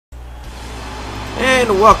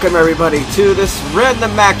And welcome everybody to this random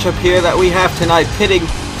matchup here that we have tonight, pitting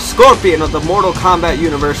Scorpion of the Mortal Kombat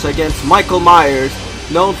universe against Michael Myers,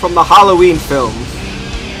 known from the Halloween films.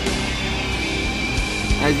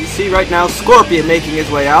 As you see right now, Scorpion making his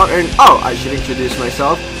way out, and I should introduce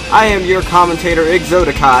myself. I am your commentator,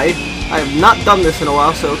 Exodecai. I have not done this in a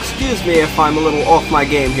while, so excuse me if I'm a little off my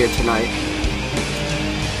game here tonight.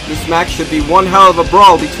 This match should be one hell of a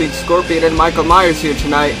brawl between Scorpion and Michael Myers here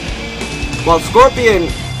tonight. While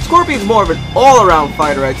Scorpion's more of an all-around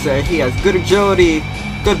fighter, I'd say. He has good agility,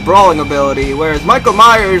 good brawling ability, whereas Michael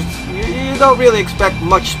Myers, you don't really expect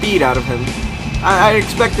much speed out of him. I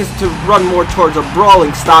expect this to run more towards a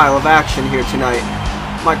brawling style of action here tonight.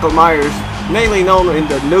 Michael Myers, mainly known in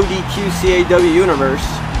the no DQ CAW universe,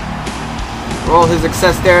 for all his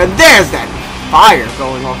success there, and there's that fire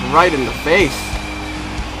going off right in the face.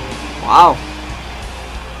 Wow.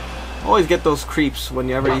 Always get those creeps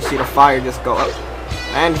whenever you see the fire just go up.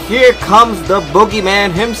 And here comes the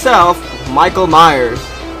boogeyman himself, Michael Myers.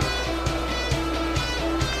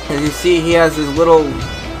 As you see, he has his little,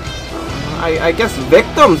 I guess,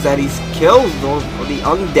 victims that he's killed, or the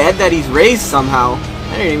undead that he's raised somehow.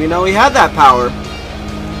 I didn't even know he had that power.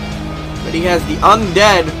 But he has the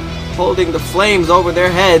undead holding the flames over their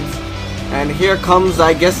heads. And here comes,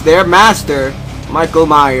 I guess, their master, Michael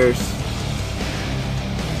Myers.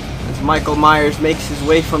 Michael Myers makes his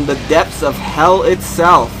way from the depths of hell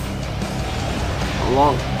itself.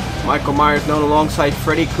 Michael Myers known alongside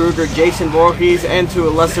Freddy Krueger, Jason Voorhees, and to a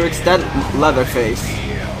lesser extent, Leatherface.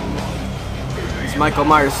 As Michael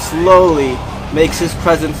Myers slowly makes his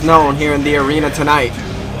presence known here in the arena tonight.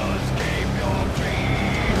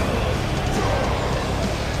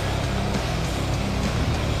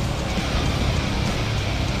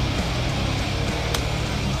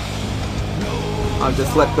 I'll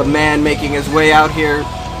just let the man making his way out here,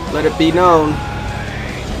 let it be known.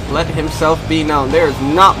 Let himself be known. There is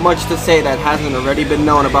not much to say that hasn't already been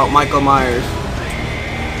known about Michael Myers.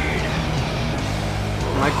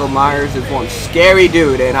 Michael Myers is one scary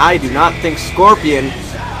dude, and I do not think Scorpion...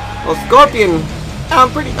 Well, Scorpion,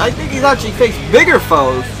 I think he's actually faced bigger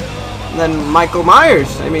foes than Michael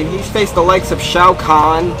Myers. I mean, he's faced the likes of Shao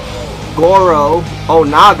Kahn, Goro,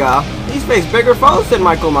 Onaga. He's faced bigger foes than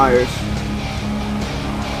Michael Myers.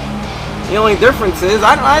 The only difference is,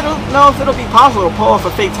 I don't know if it'll be possible to pull off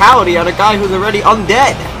a fatality on a guy who's already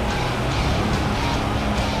undead.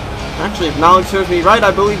 Actually, if knowledge serves me right,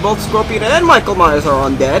 I believe both Scorpion and Michael Myers are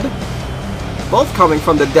undead. Both coming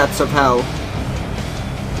from the depths of hell.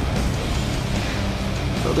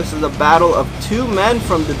 So this is a battle of two men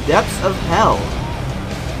from the depths of hell.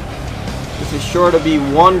 This is sure to be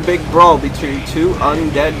one big brawl between two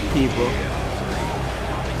undead people.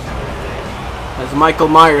 As Michael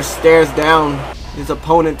Myers stares down his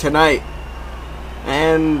opponent tonight.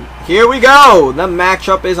 And here we go! The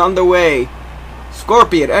matchup is underway.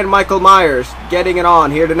 Scorpion and Michael Myers getting it on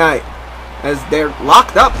here tonight. As they're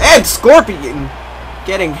locked up, and Scorpion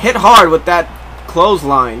getting hit hard with that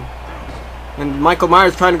clothesline. And Michael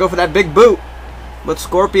Myers trying to go for that big boot. But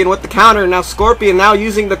Scorpion with the counter. Now Scorpion now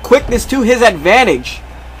using the quickness to his advantage.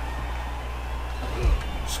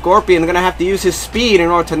 Scorpion gonna have to use his speed in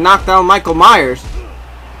order to knock down Michael Myers.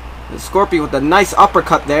 And Scorpion with a nice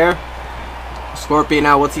uppercut there. Scorpion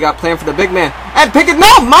now, what's he got planned for the big man? And pick it,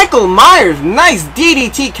 no! Michael Myers! Nice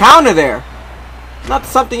DDT counter there. Not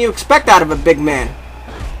something you expect out of a big man.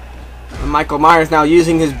 And Michael Myers now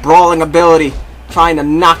using his brawling ability, trying to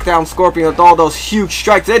knock down Scorpion with all those huge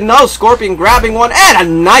strikes. And no, Scorpion grabbing one, and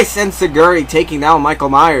a nice enziguri taking down Michael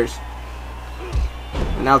Myers.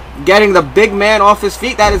 Now, getting the big man off his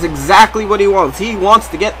feet, that is exactly what he wants. He wants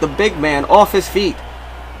to get the big man off his feet.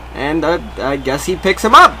 And I guess he picks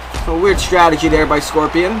him up. A weird strategy there by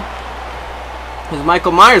Scorpion. As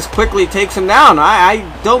Michael Myers quickly takes him down.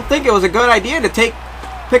 I don't think it was a good idea to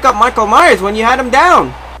pick up Michael Myers when you had him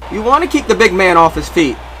down. You want to keep the big man off his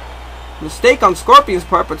feet. Mistake on Scorpion's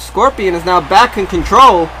part, but Scorpion is now back in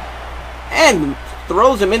control. And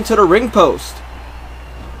throws him into the ring post.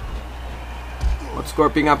 What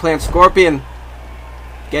Scorpion got planned? Scorpion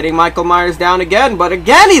getting Michael Myers down again, but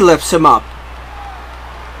again he lifts him up.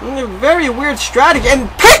 A very weird strategy, and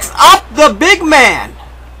picks up the big man.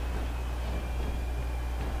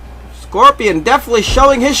 Scorpion definitely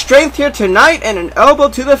showing his strength here tonight, and an elbow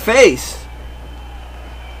to the face.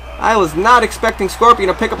 I was not expecting Scorpion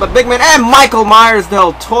to pick up a big man, and Michael Myers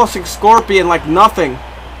though tossing Scorpion like nothing.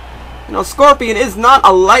 You know, Scorpion is not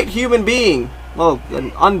a light human being. Well,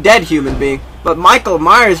 an undead human being. But Michael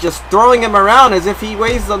Myers just throwing him around as if he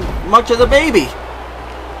weighs as much as a baby.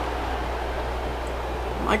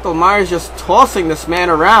 Michael Myers just tossing this man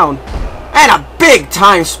around. And a big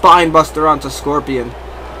time spine buster onto Scorpion.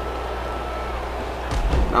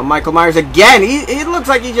 Now Michael Myers again. He looks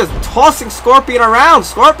like he's just tossing Scorpion around.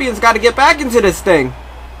 Scorpion's got to get back into this thing.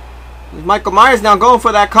 Michael Myers now going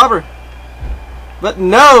for that cover. But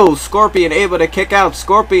no, Scorpion able to kick out.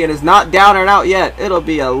 Scorpion is not down and out yet. It'll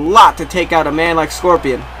be a lot to take out a man like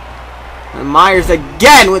Scorpion. And Myers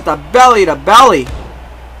again with the belly to belly.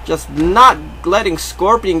 Just not letting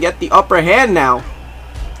Scorpion get the upper hand now.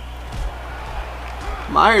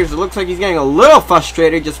 Myers, it looks like he's getting a little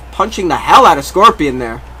frustrated, just punching the hell out of Scorpion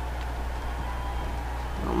there.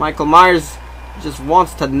 Michael Myers just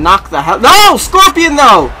wants to knock the hell... No! Scorpion,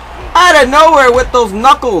 though! Out of nowhere with those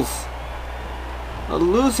knuckles. A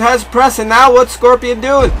loose head press, and now what's Scorpion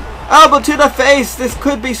doing? Elbow to the face. This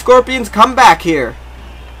could be Scorpion's comeback here.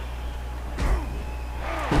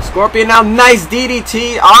 And Scorpion now, nice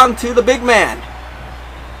DDT onto the big man.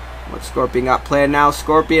 What Scorpion got planned now?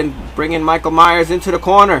 Scorpion bringing Michael Myers into the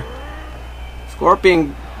corner.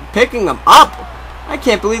 Scorpion picking him up. I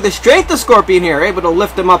can't believe the strength of Scorpion here, able to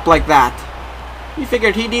lift him up like that. He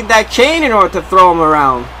figured he'd need that chain in order to throw him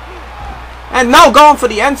around. And no, going for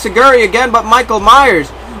the enziguri again, but Michael Myers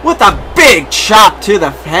with a big chop to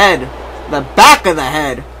the head. The back of the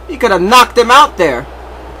head. He could have knocked him out there.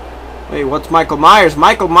 Wait, what's Michael Myers?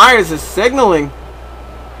 Michael Myers is signaling.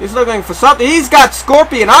 He's looking for something. He's got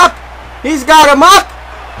Scorpion up. He's got him up.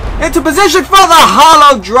 Into position for the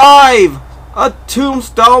hollow drive. A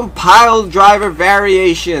tombstone pile driver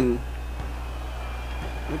variation.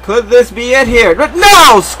 Could this be it here? But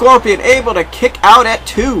no! Scorpion able to kick out at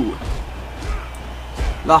 2.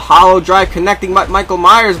 The hollow drive connecting Michael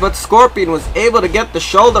Myers, but Scorpion was able to get the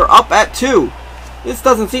shoulder up at 2. This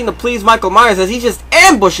doesn't seem to please Michael Myers as he's just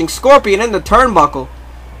ambushing Scorpion in the turnbuckle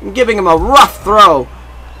and giving him a rough throw.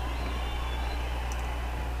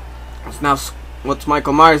 Now, what's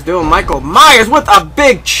Michael Myers doing? Michael Myers with a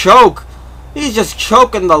big choke. He's just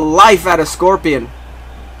choking the life out of Scorpion.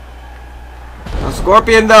 Now,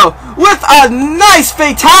 Scorpion, though, with a nice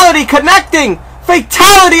fatality connecting.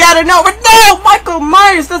 Fatality out of nowhere. No! Michael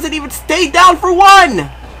Myers doesn't even stay down for 1.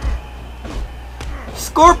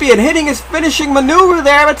 Scorpion hitting his finishing maneuver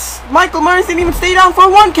there, but Michael Myers didn't even stay down for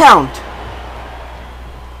a 1 count.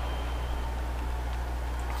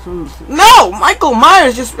 No! Michael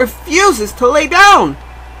Myers just refuses to lay down.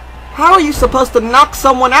 How are you supposed to knock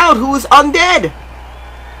someone out who is undead?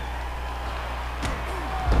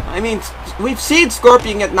 I mean, we've seen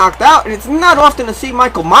Scorpion get knocked out, and it's not often to see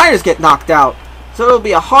Michael Myers get knocked out. So it'll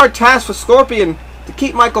be a hard task for Scorpion to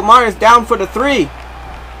keep Michael Myers down for the 3.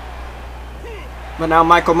 But now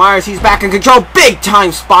Michael Myers, he's back in control. Big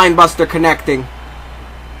time spine buster connecting.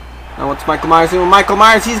 Now what's Michael Myers doing? Michael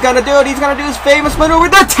Myers, he's going to do it. He's going to do his famous maneuver,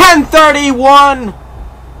 the 1031.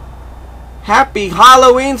 Happy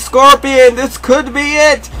Halloween, Scorpion. This could be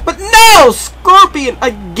it. But no! Scorpion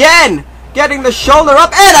again getting the shoulder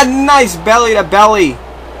up and a nice belly to belly.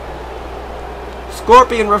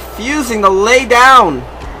 Scorpion refusing to lay down.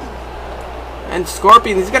 And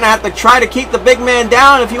Scorpion is going to have to try to keep the big man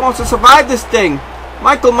down if he wants to survive this thing.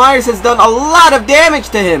 Michael Myers has done a lot of damage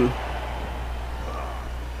to him.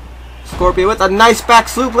 Scorpion with a nice back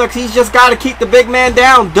suplex. He's just got to keep the big man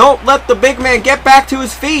down. Don't let the big man get back to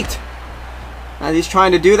his feet. And he's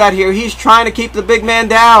trying to do that here. He's trying to keep the big man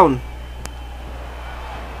down.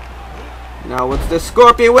 Now what's this?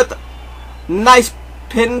 Scorpion with a nice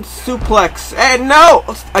pin suplex. And no!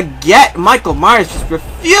 Again, Michael Myers just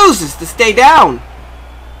refuses to stay down.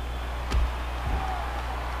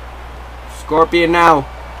 Scorpion now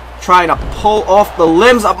trying to pull off the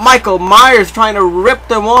limbs of Michael Myers, trying to rip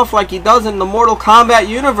them off like he does in the Mortal Kombat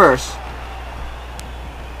universe.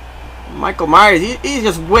 Michael Myers, he's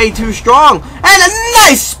just way too strong. And a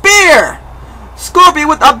nice spear! Scorpion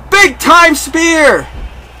with a big time spear!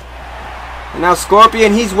 And now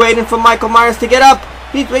Scorpion, he's waiting for Michael Myers to get up.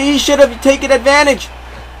 He should have taken advantage.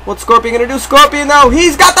 What's Scorpion going to do? Scorpion, though,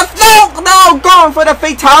 he's got the... No, going for the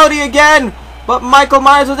fatality again. But Michael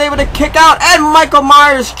Myers was able to kick out, and Michael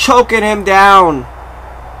Myers choking him down.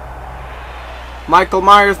 Michael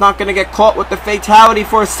Myers not going to get caught with the fatality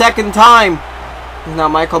for a second time. Now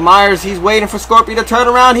Michael Myers, he's waiting for Scorpion to turn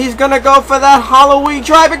around. He's going to go for that Halloween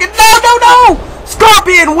drive again. No!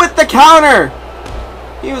 Scorpion with the counter.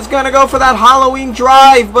 He was going to go for that Halloween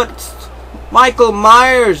drive, but Michael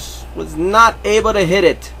Myers was not able to hit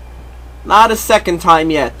it. Not a second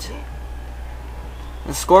time yet.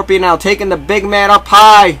 And Scorpion now taking the big man up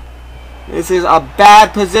high. This is a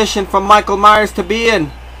bad position for Michael Myers to be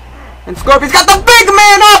in. And Scorpion's got the big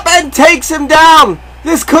man up and takes him down.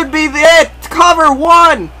 This could be it. Cover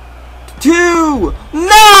 1, 2.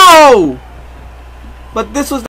 No! But this was